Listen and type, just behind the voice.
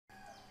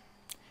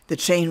The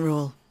chain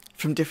rule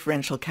from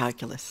differential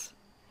calculus.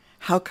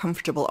 How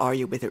comfortable are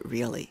you with it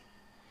really?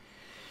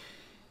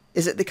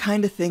 Is it the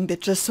kind of thing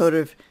that just sort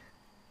of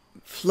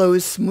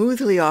flows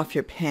smoothly off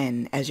your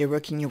pen as you're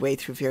working your way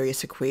through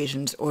various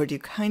equations, or do you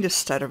kind of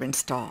stutter and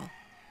stall?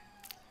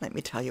 Let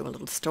me tell you a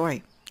little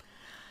story.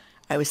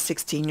 I was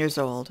 16 years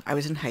old. I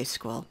was in high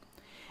school,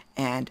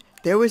 and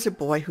there was a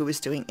boy who was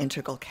doing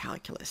integral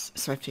calculus.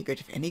 So I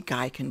figured if any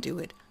guy can do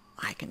it,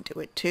 I can do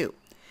it too.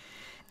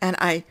 And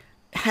I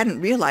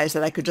hadn't realized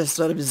that I could just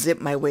sort of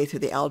zip my way through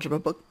the algebra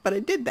book, but I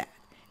did that.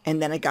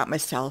 And then I got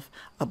myself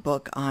a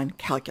book on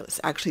calculus.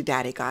 Actually,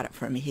 Daddy got it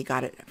for me. He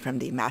got it from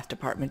the math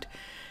department,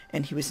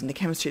 and he was in the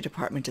chemistry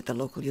department at the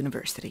local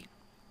university.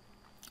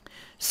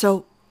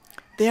 So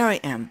there I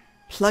am,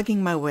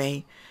 plugging my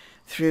way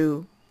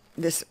through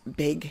this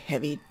big,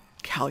 heavy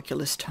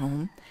calculus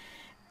tome.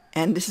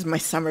 And this is my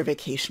summer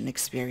vacation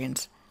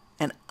experience.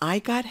 And I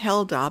got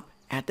held up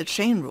at the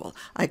chain rule.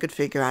 I could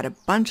figure out a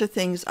bunch of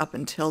things up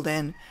until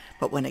then,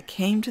 but when it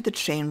came to the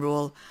chain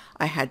rule,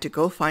 I had to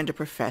go find a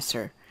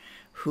professor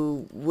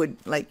who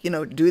would,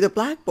 do the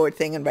blackboard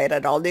thing and write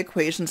out all the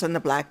equations on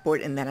the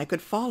blackboard, and then I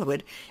could follow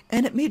it.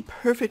 And it made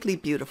perfectly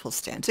beautiful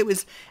sense. It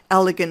was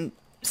elegant,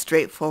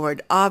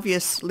 straightforward,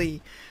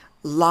 obviously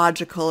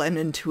logical and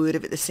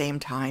intuitive at the same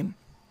time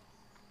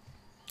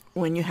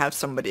when you have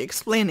somebody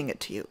explaining it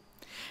to you.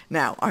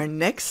 Now, our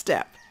next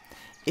step,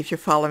 if you're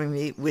following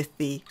me with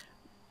the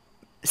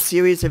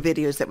series of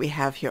videos that we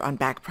have here on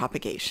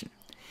backpropagation,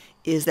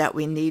 is that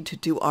we need to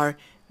do our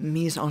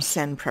mise en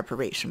scène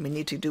preparation. We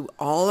need to do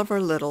all of our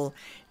little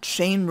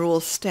chain rule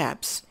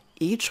steps,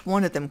 each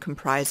one of them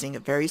comprising a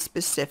very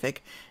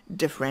specific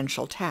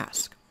differential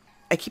task.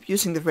 I keep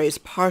using the phrase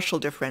partial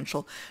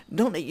differential.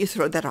 Don't let you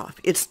throw that off.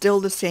 It's still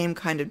the same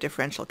kind of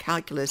differential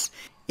calculus.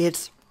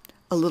 It's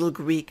a little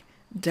Greek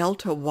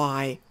delta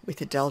y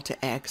with a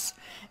delta x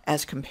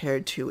as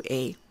compared to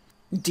a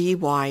dy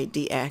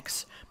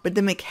dx, but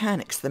the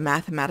mechanics, the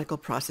mathematical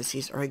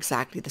processes are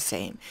exactly the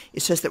same.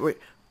 It's just that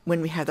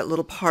when we have that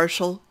little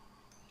partial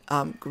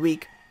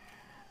Greek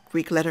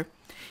letter,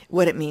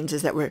 what it means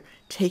is that we're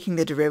taking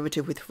the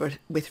derivative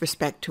with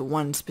respect to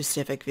one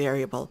specific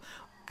variable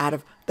out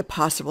of the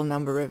possible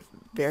number of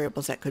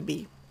variables that could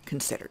be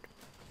considered.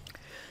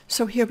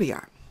 So here we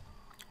are.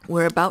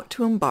 We're about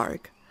to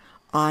embark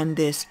on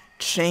this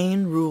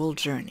chain rule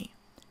journey.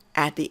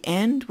 At the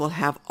end, we'll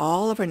have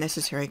all of our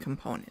necessary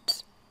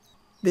components.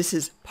 This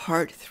is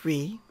part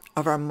 3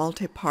 of our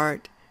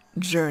multi-part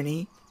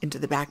journey into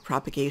the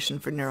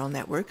backpropagation for neural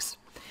networks.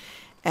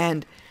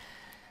 And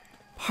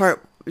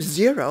part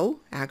 0,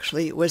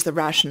 actually, was the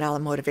rationale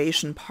and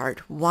motivation.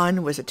 Part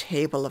 1 was a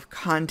table of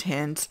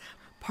contents.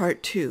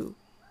 Part 2,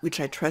 which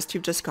I trust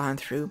you've just gone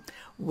through,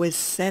 was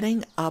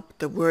setting up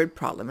the word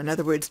problem. In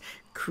other words,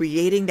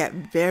 creating that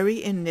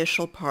very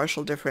initial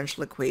partial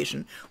differential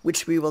equation,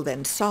 which we will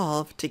then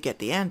solve to get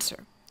the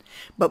answer.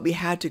 But we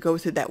had to go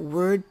through that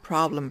word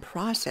problem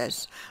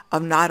process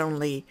of not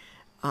only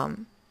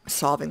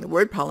solving the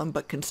word problem,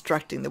 but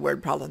constructing the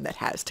word problem that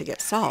has to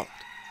get solved.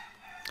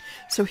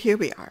 So here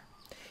we are.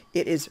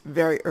 It is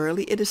very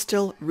early. It is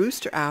still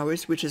rooster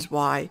hours, which is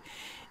why,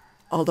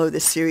 although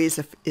this series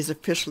is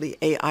officially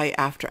AI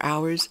After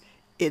Hours,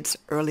 it's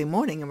early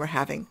morning and we're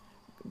having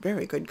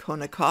very good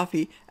Kona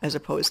coffee as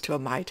opposed to a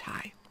Mai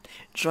Tai.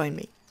 Join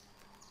me.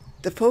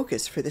 The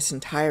focus for this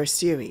entire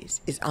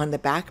series is on the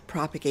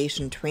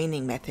backpropagation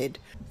training method.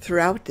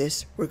 Throughout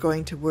this, we're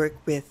going to work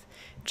with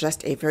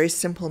just a very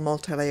simple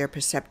multilayer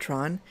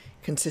perceptron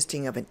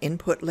consisting of an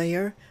input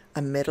layer,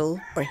 a middle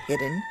or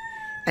hidden,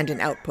 and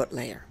an output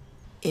layer.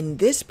 In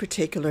this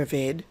particular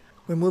vid,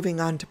 we're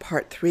moving on to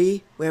part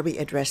 3, where we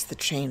address the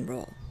chain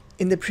rule.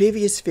 In the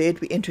previous vid,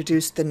 we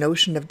introduced the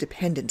notion of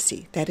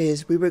dependency. That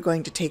is, we were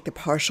going to take the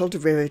partial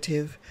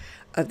derivative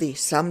of the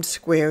sum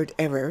squared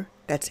error,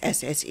 that's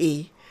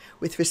SSE,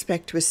 with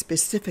respect to a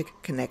specific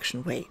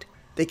connection weight.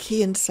 The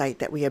key insight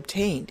that we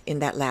obtained in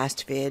that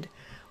last vid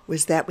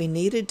was that we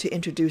needed to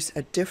introduce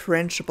a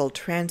differentiable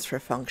transfer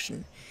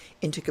function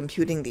into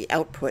computing the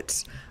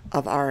outputs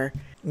of our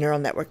neural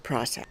network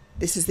process.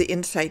 This is the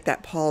insight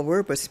that Paul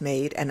Werbus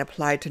made and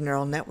applied to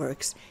neural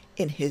networks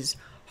in his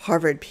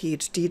Harvard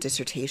PhD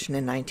dissertation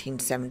in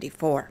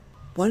 1974.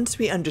 Once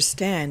we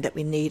understand that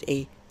we need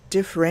a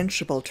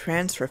differentiable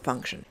transfer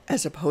function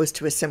as opposed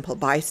to a simple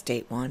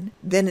bi-state one,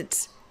 then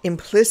it's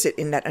implicit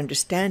in that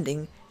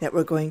understanding that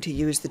we're going to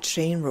use the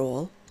chain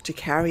rule to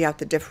carry out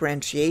the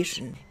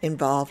differentiation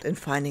involved in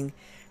finding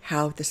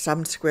how the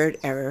sum squared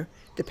error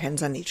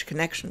depends on each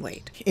connection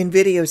weight. In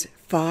videos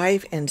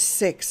 5 and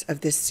 6 of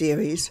this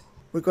series,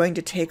 we're going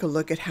to take a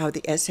look at how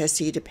the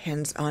SSE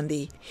depends on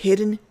the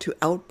hidden to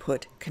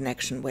output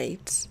connection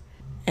weights,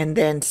 and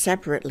then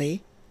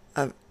separately,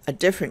 a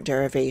different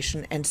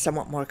derivation and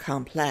somewhat more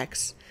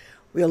complex,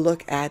 we'll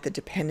look at the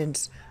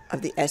dependence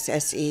of the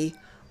SSE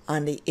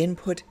on the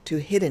input to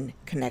hidden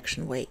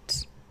connection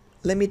weights.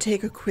 Let me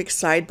take a quick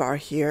sidebar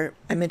here.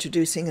 I'm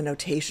introducing a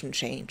notation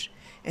change,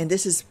 and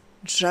this is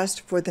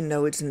just for the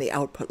nodes in the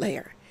output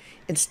layer.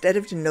 Instead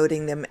of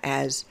denoting them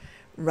as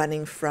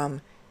running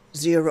from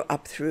 0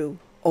 up through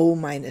O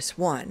minus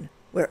 1,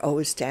 where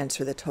O stands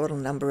for the total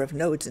number of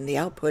nodes in the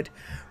output,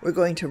 we're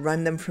going to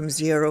run them from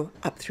 0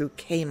 up through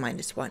k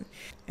minus 1.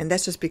 And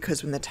that's just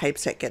because when the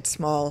typeset gets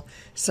small,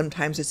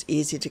 sometimes it's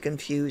easy to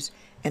confuse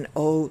an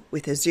O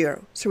with a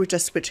 0. So we're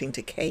just switching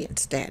to k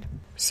instead.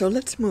 So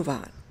let's move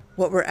on.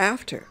 What we're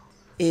after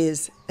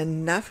is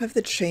enough of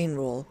the chain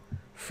rule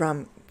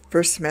from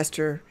first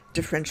semester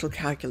differential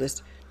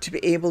calculus to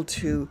be able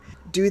to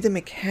do the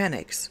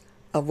mechanics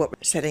of what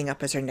we're setting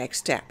up as our next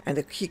step. And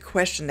the key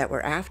question that we're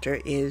after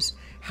is,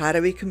 how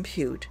do we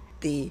compute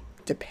the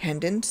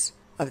dependence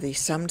of the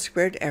sum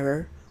squared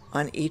error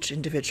on each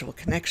individual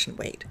connection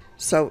weight?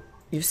 So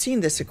you've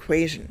seen this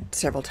equation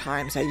several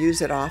times. I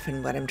use it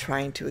often when I'm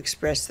trying to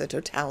express the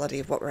totality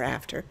of what we're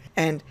after.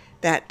 And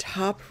that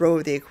top row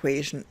of the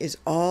equation is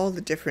all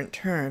the different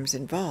terms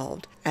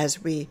involved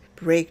as we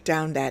break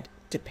down that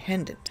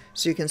dependent.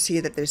 So you can see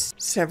that there's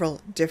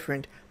several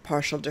different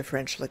partial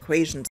differential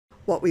equations.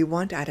 What we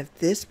want out of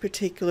this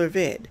particular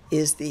vid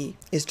is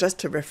just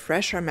to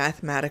refresh our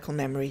mathematical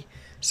memory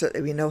so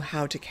that we know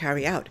how to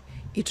carry out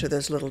each of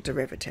those little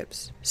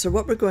derivatives. So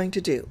what we're going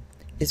to do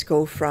is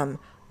go from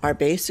our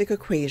basic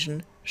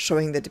equation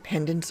showing the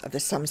dependence of the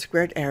sum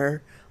squared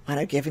error on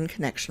a given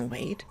connection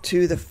weight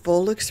to the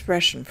full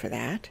expression for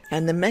that.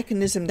 And the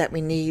mechanism that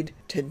we need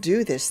to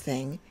do this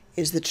thing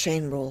is the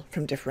chain rule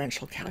from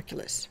differential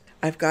calculus.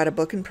 I've got a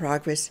book in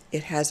progress.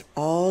 It has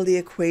all the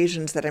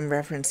equations that I'm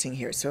referencing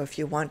here. So if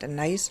you want a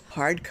nice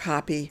hard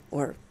copy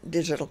or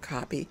digital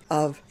copy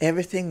of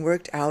everything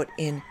worked out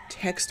in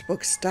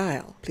textbook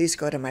style, please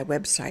go to my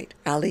website,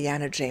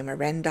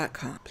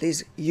 alianajmaren.com.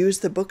 Please use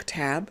the book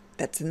tab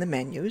that's in the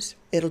menus.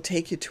 It'll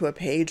take you to a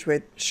page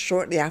where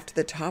shortly after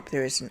the top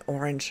there is an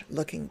orange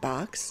looking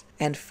box,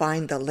 and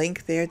find the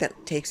link there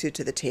that takes you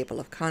to the table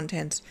of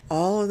contents.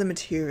 All of the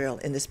material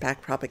in this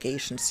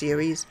backpropagation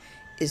series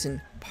is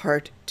in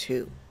part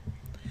 2.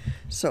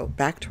 So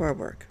back to our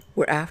work.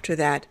 We're after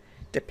that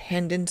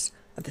dependence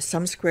of the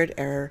sum squared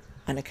error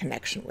on a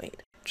connection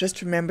weight.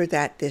 Just remember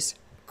that this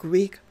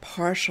Greek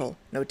partial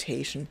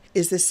notation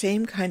is the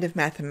same kind of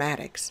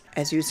mathematics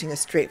as using a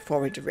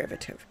straightforward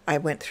derivative. I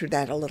went through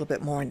that a little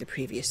bit more in the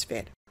previous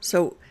vid.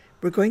 So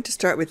we're going to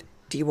start with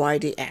dy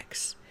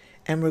dx,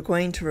 and we're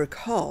going to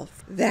recall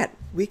that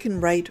we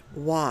can write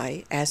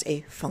y as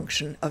a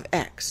function of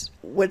x.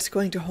 What's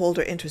going to hold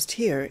our interest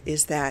here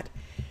is that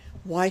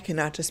y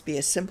cannot just be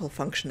a simple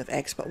function of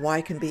x, but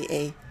y can be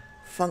a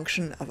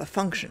function of a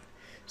function.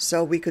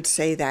 So we could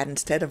say that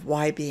instead of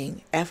y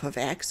being f of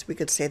x, we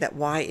could say that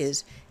y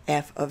is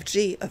f of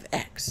g of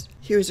x.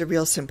 Here's a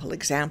real simple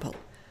example.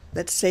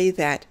 Let's say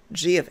that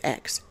g of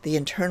x, the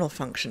internal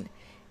function,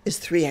 is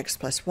 3x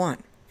plus 1,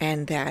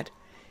 and that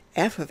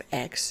f of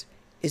x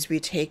is we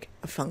take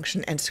a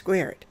function and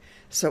square it.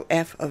 So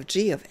f of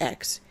g of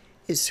x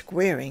is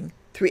squaring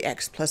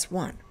 3x plus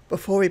 1.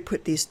 Before we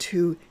put these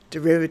two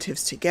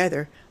derivatives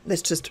together,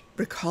 let's just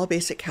recall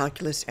basic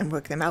calculus and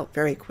work them out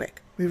very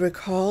quick. We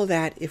recall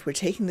that if we're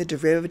taking the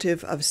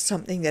derivative of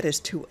something that is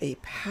to a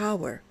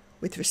power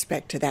with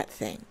respect to that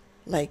thing,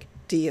 like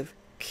d of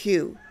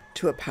q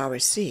to a power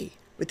c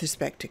with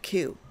respect to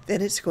q,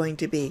 then it's going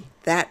to be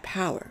that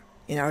power,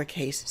 in our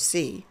case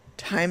c,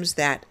 times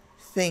that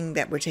thing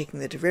that we're taking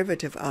the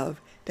derivative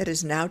of that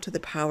is now to the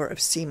power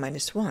of c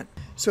minus 1.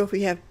 So if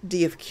we have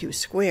d of q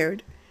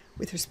squared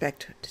with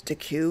respect to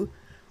q,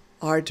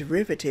 our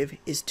derivative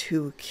is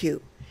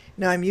 2q.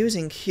 Now I'm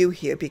using q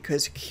here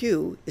because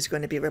q is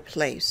going to be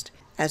replaced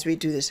as we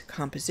do this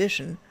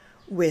composition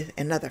with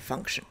another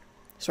function.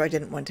 So I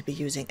didn't want to be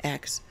using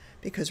x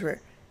because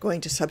we're going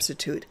to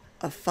substitute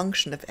a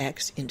function of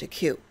x into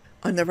q.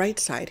 On the right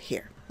side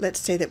here, let's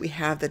say that we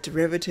have the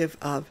derivative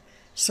of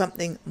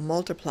something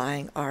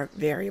multiplying our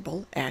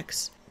variable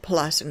x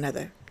plus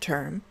another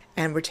term,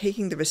 and we're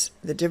taking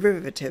the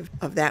derivative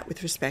of that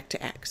with respect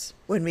to x.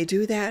 When we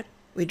do that,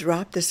 we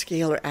drop the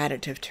scalar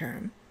additive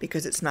term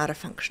because it's not a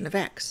function of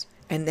x.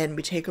 And then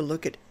we take a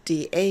look at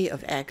dA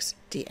of x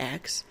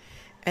dx,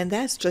 and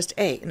that's just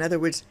a. In other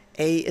words,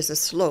 a is a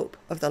slope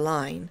of the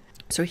line.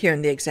 So here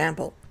in the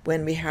example,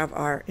 when we have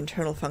our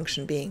internal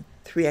function being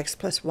 3x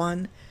plus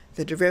 1,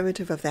 the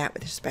derivative of that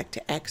with respect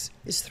to x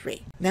is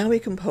 3. Now we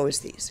compose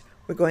these.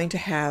 We're going to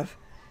have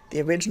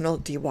the original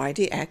dy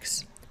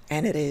dx,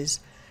 and it is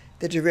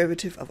the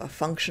derivative of a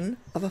function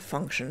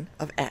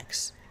of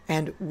x.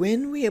 And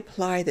when we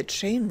apply the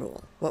chain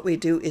rule, what we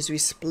do is we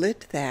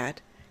split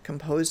that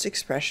composed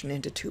expression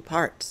into two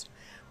parts.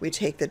 We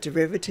take the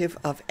derivative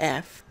of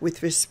f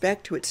with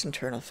respect to its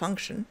internal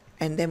function,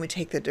 and then we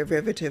take the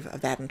derivative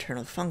of that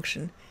internal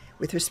function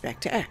with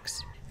respect to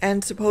x.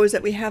 And suppose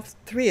that we have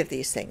three of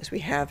these things. We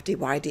have dy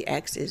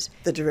dx is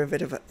the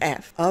derivative of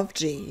f of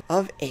g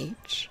of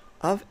h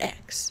of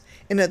x.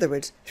 In other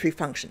words, three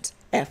functions,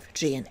 f,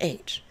 g, and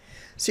h.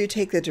 So you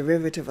take the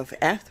derivative of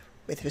f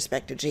with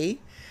respect to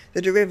g,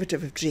 the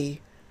derivative of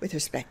g with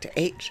respect to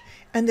h,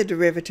 and the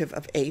derivative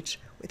of h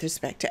with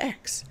respect to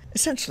x.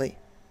 Essentially,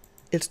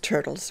 it's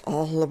turtles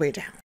all the way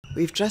down.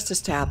 We've just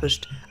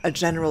established a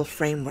general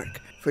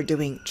framework for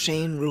doing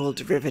chain rule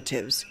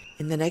derivatives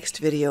In the next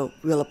video,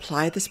 we'll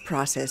apply this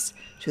process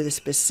to the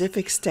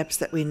specific steps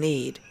that we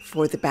need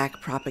for the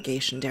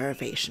backpropagation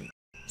derivation.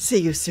 See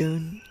you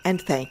soon,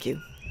 and thank you.